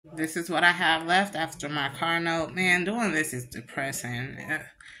This is what I have left after my car note. Man, doing this is depressing.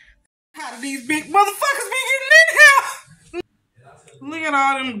 How do these big motherfuckers be getting in here? Look at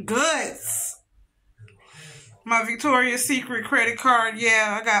all them guts. My Victoria's Secret credit card.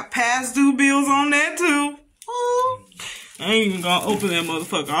 Yeah, I got past due bills on that too. Ooh. I ain't even gonna open that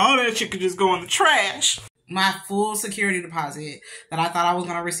motherfucker. All that shit could just go in the trash. My full security deposit that I thought I was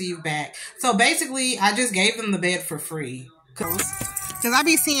gonna receive back. So basically, I just gave them the bed for free. Cause I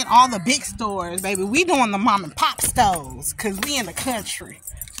be seeing all the big stores, baby. We doing the mom and pop stores, cause we in the country.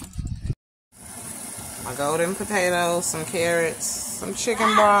 My golden potatoes, some carrots, some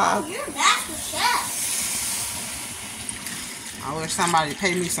chicken broth. Oh, you're Master Chef. I wish somebody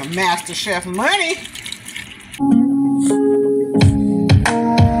paid me some Master Chef money.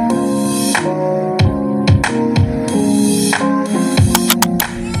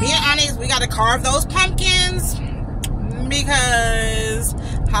 Me and Onyx, we gotta carve those pumpkins because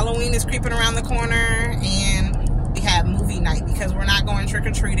Halloween is creeping around the corner and we have movie night because we're not going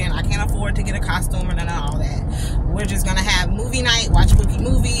trick-or-treating. I can't afford to get a costume or none of all that. We're just gonna have movie night, watch spooky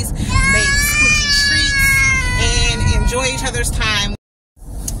movies, make spooky treats, and enjoy each other's time.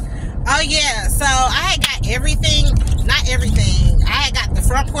 Oh yeah, so I had got everything, not everything, I had got the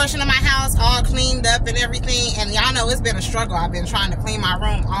front portion of my house all cleaned up and everything, and y'all know it's been a struggle. I've been trying to clean my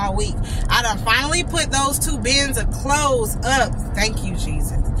room all week. I done finally put those 2 bins of clothes up. Thank you,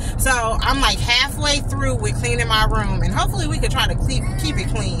 Jesus. So I'm like halfway through with cleaning my room, and hopefully we could try to keep it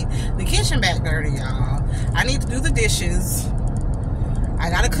clean. The kitchen back dirty, y'all. I need to do the dishes. I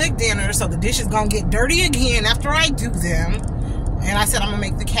gotta cook dinner, so the dishes gonna get dirty again after I do them. And I said I'm gonna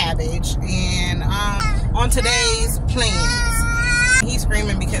make the cabbage. And on today's plans, he's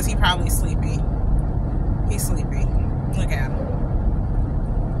screaming because he probably sleepy. He's sleepy. Look at him.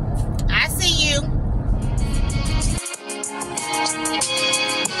 I see you.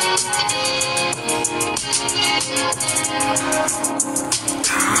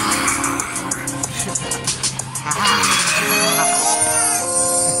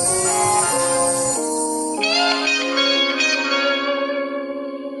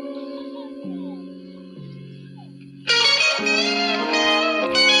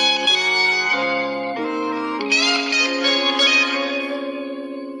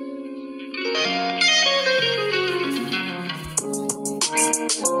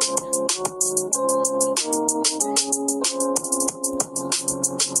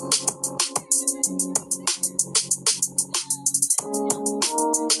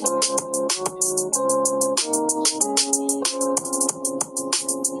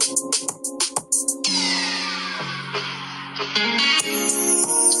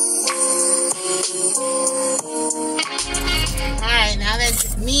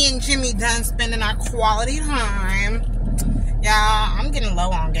 Me and Jimmy done spending our quality time. Y'all, I'm getting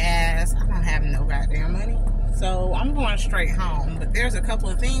low on gas. I don't have no goddamn money. So I'm going straight home. But there's a couple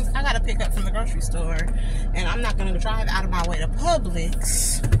of things I gotta pick up from the grocery store. And I'm not gonna drive out of my way to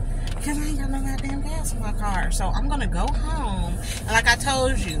Publix because I ain't got no goddamn gas in my car. So I'm gonna go home. And like I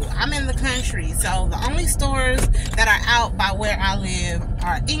told you, I'm in the country. So the only stores that are out by where I live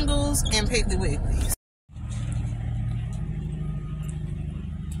are Ingles and Piggly Wiggly's.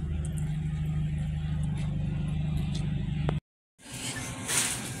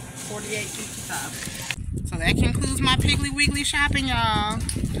 So that concludes my Piggly Wiggly shopping, y'all.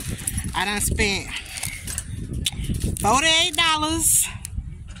 I done spent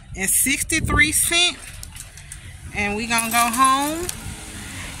 $48.63, and we gonna go home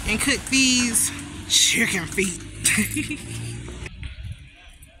and cook these chicken feet.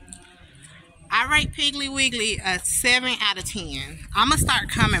 I rate Piggly Wiggly a 7 out of 10. I'm gonna start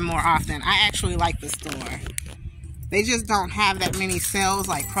coming more often. I actually like the store. They just don't have that many sales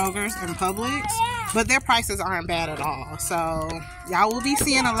like Kroger's and Publix, but their prices aren't bad at all. So y'all will be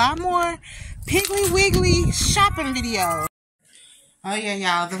seeing a lot more Piggly Wiggly shopping videos. Oh yeah,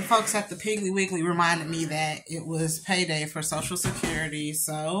 y'all, the folks at the Piggly Wiggly reminded me that it was payday for Social Security,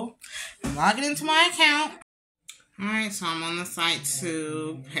 so I'm logging into my account. Alright, so I'm on the site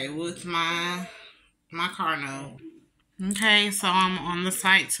to pay with my car note. Okay, so I'm on the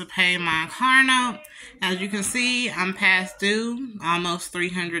site to pay my car note. As you can see, I'm past due, almost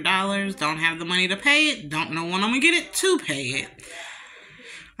 $300. Don't have the money to pay it. Don't know when I'm gonna get it to pay it.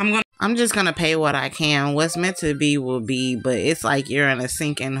 I'm just gonna pay what I can. What's meant to be will be, but it's like you're in a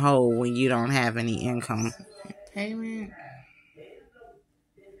sinking hole when you don't have any income. Payment.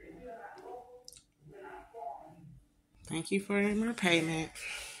 Thank you for your payment.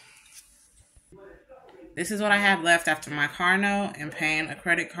 This is what I have left after my car note and paying a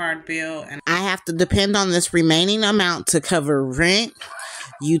credit card bill. And I have to depend on this remaining amount to cover rent,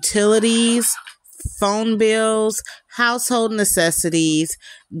 utilities, phone bills, household necessities,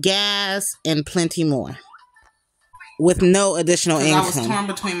 gas, and plenty more. With no additional income. I was torn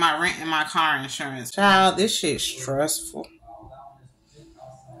between my rent and my car insurance. Child, this shit's stressful.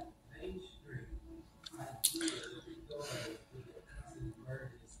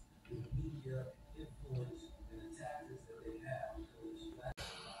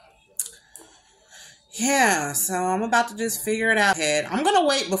 Yeah, so I'm about to just figure it out. I'm going to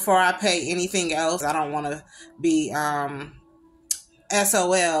wait before I pay anything else. I don't want to be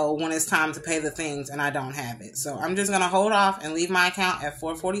SOL when it's time to pay the things and I don't have it. So I'm just going to hold off and leave my account at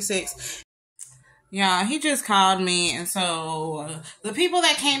 $446. Yeah, he just called me, and so the people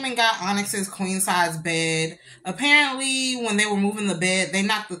that came and got Onyx's queen-size bed, apparently when they were moving the bed, they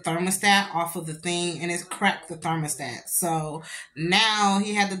knocked the thermostat off of the thing, and it cracked the thermostat. So now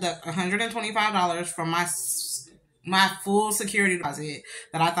he had to deduct $125 from my full security deposit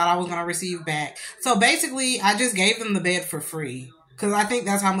that I thought I was going to receive back. So basically, I just gave them the bed for free, because I think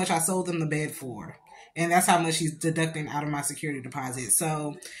that's how much I sold them the bed for. And that's how much he's deducting out of my security deposit.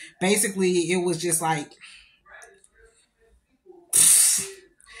 So basically, it was just like,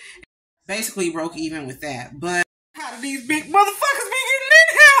 basically broke even with that. But how did these big motherfuckers be getting in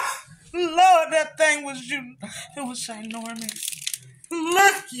here? Lord, that thing was shooting. It was ginormous.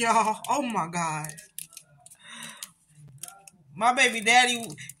 Look, y'all. Oh my God. My baby daddy,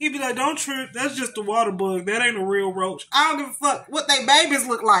 he'd be like, don't trip. That's just a water bug. That ain't a real roach. I don't give a fuck what they babies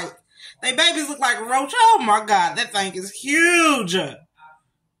look like. They babies look like a roach. Oh my God, that thing is huge.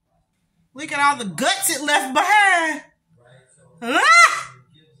 Look at all the guts it left behind. Ah!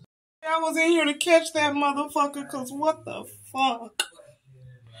 I was in here to catch that motherfucker, because what the fuck?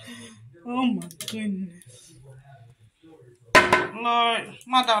 Oh my goodness. Lord,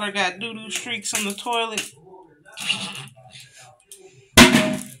 my daughter got doo-doo streaks in the toilet.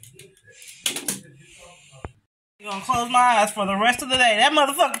 I'm gonna close my eyes for the rest of the day. That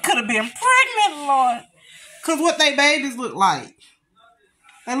motherfucker could have been pregnant, Lord. Because what they babies look like.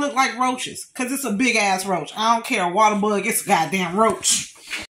 They look like roaches. Because it's a big-ass roach. I don't care. Water bug, it's a goddamn roach.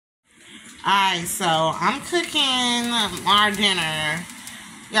 Alright, so I'm cooking our dinner.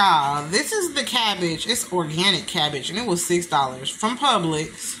 Y'all, this is the cabbage. It's organic cabbage. And it was $6 from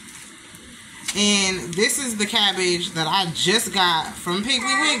Publix. And this is the cabbage that I just got from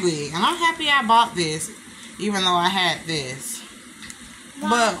Piggly Wiggly. And I'm happy I bought this. Even though I had this.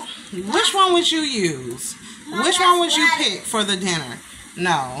 But which one would you use? Which one would you pick for the dinner?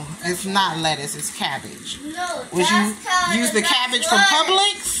 No, it's not lettuce, it's cabbage. No, would you use the cabbage from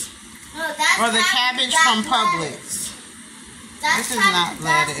Publix? No, that's or the cabbage from Publix? This is not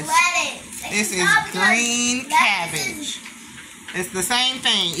lettuce. This is green cabbage. It's the same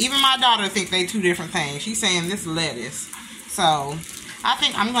thing. Even my daughter thinks they two different things. She's saying this lettuce. So I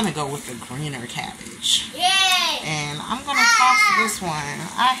think I'm going to go with the greener cabbage. Yay! And I'm going to toss this one.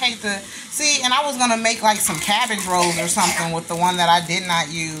 I hate to... See, and I was going to make like some cabbage rolls or something with the one that I did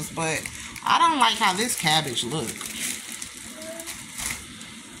not use. But I don't like how this cabbage looks.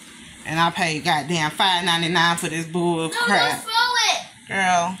 And I paid goddamn $5.99 for this bull of crap. No, throw it!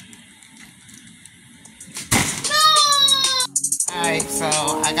 Girl. Alright, so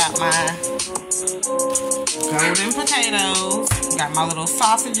I got my golden potatoes, got my little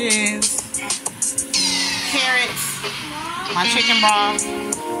sausages, carrots, my chicken broth.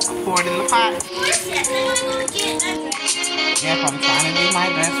 I poured in the pot. Yep, I'm trying to do my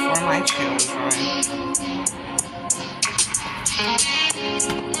best for my children.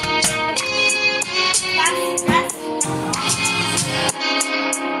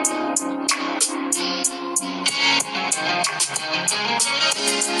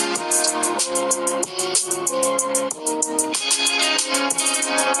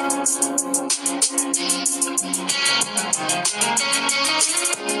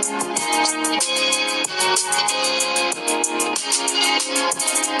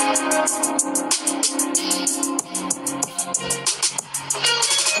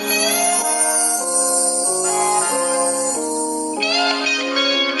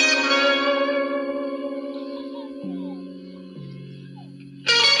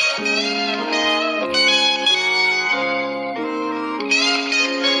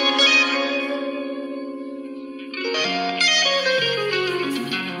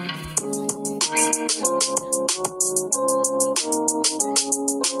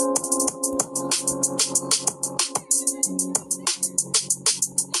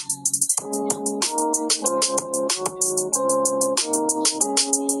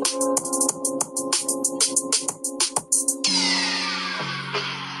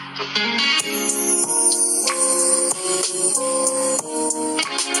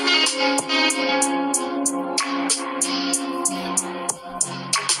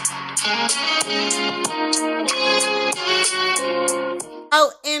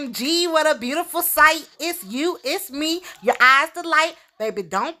 OMG, what a beautiful sight. It's you, it's me, your eyes delight. Baby,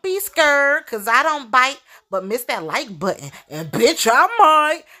 don't be scared, cause I don't bite, but miss that like button. And bitch, I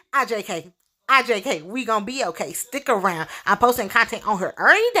might. IJK, we gonna be okay. Stick around. I'm posting content on her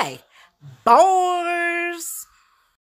every day. Boys.